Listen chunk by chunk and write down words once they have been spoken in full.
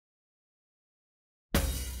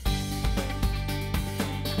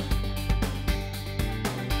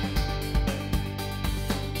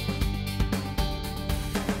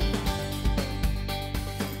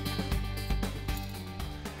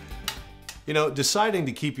You know, deciding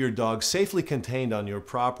to keep your dog safely contained on your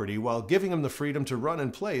property while giving him the freedom to run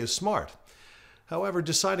and play is smart. However,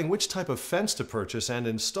 deciding which type of fence to purchase and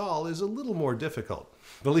install is a little more difficult.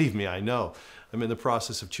 Believe me, I know. I'm in the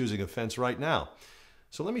process of choosing a fence right now.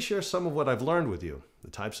 So let me share some of what I've learned with you, the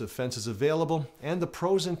types of fences available, and the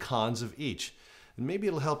pros and cons of each. And maybe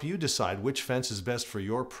it'll help you decide which fence is best for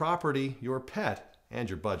your property, your pet, and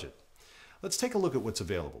your budget. Let's take a look at what's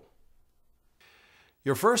available.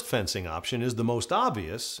 Your first fencing option is the most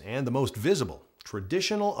obvious and the most visible: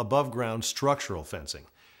 traditional above-ground structural fencing.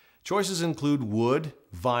 Choices include wood,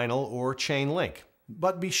 vinyl, or chain link.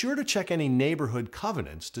 But be sure to check any neighborhood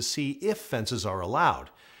covenants to see if fences are allowed,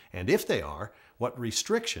 and if they are, what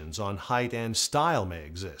restrictions on height and style may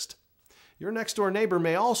exist. Your next-door neighbor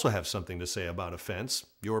may also have something to say about a fence,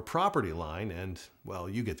 your property line, and, well,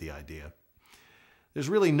 you get the idea. There's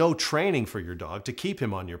really no training for your dog to keep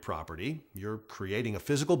him on your property. You're creating a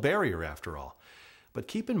physical barrier after all. But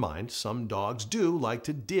keep in mind, some dogs do like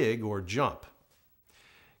to dig or jump.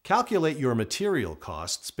 Calculate your material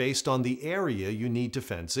costs based on the area you need to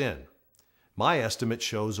fence in. My estimate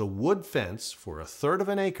shows a wood fence for 1/3 of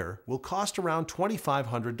an acre will cost around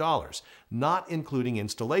 $2,500, not including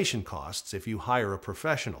installation costs if you hire a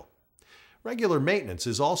professional. Regular maintenance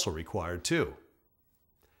is also required too.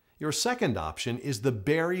 Your second option is the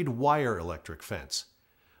buried wire electric fence.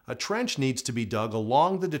 A trench needs to be dug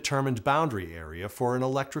along the determined boundary area for an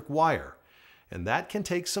electric wire, and that can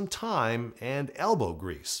take some time and elbow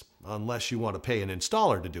grease, unless you want to pay an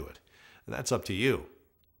installer to do it. And that's up to you.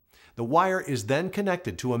 The wire is then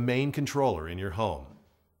connected to a main controller in your home.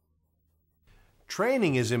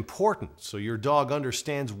 Training is important so your dog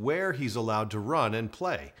understands where he's allowed to run and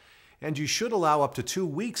play, and you should allow up to 2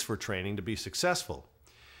 weeks for training to be successful.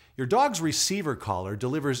 Your dog's receiver collar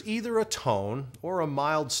delivers either a tone or a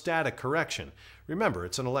mild static correction. Remember,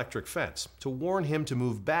 it's an electric fence, to warn him to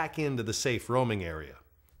move back into the safe roaming area.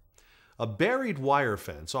 A buried wire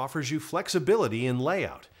fence offers you flexibility in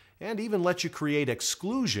layout and even lets you create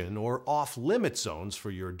exclusion or off-limit zones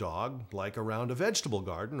for your dog, like around a vegetable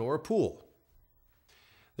garden or a pool.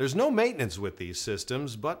 There's no maintenance with these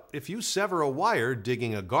systems, but if you sever a wire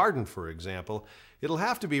digging a garden, for example, it'll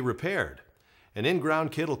have to be repaired. An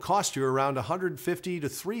in-ground kit will cost you around $150 to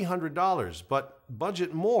 $300, but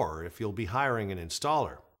budget more if you'll be hiring an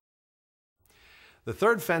installer. The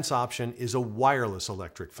third fence option is a wireless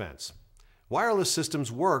electric fence. Wireless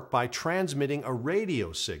systems work by transmitting a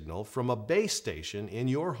radio signal from a base station in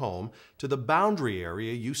your home to the boundary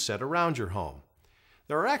area you set around your home.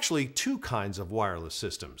 There are actually 2 kinds of wireless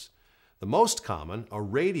systems. The most common, a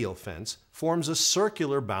radial fence, forms a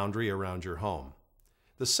circular boundary around your home.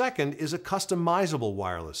 The second is a customizable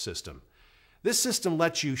wireless system. This system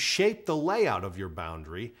lets you shape the layout of your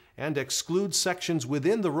boundary and exclude sections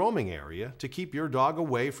within the roaming area to keep your dog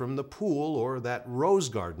away from the pool or that rose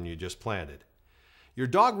garden you just planted. Your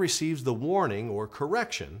dog receives the warning or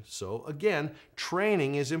correction, so again,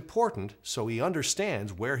 training is important so he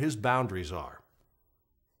understands where his boundaries are.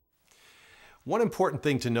 One important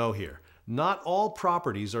thing to know here: not all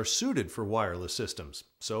properties are suited for wireless systems.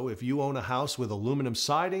 So if you own a house with aluminum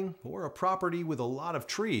siding or a property with a lot of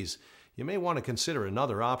trees, you may want to consider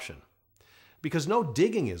another option. Because no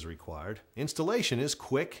digging is required, installation is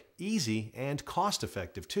quick, easy, and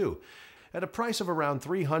cost-effective too, at a price of around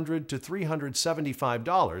 $300 to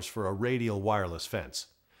 $375 for a radial wireless fence.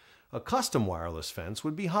 A custom wireless fence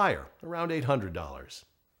would be higher, around $800.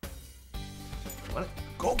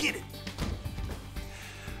 Go get it!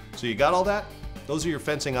 So you got all that? Those are your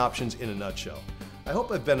fencing options in a nutshell. I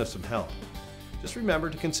hope I've been of some help. Just remember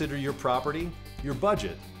to consider your property, your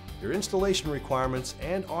budget, your installation requirements,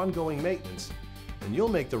 and ongoing maintenance, and you'll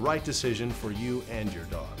make the right decision for you and your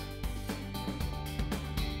dog.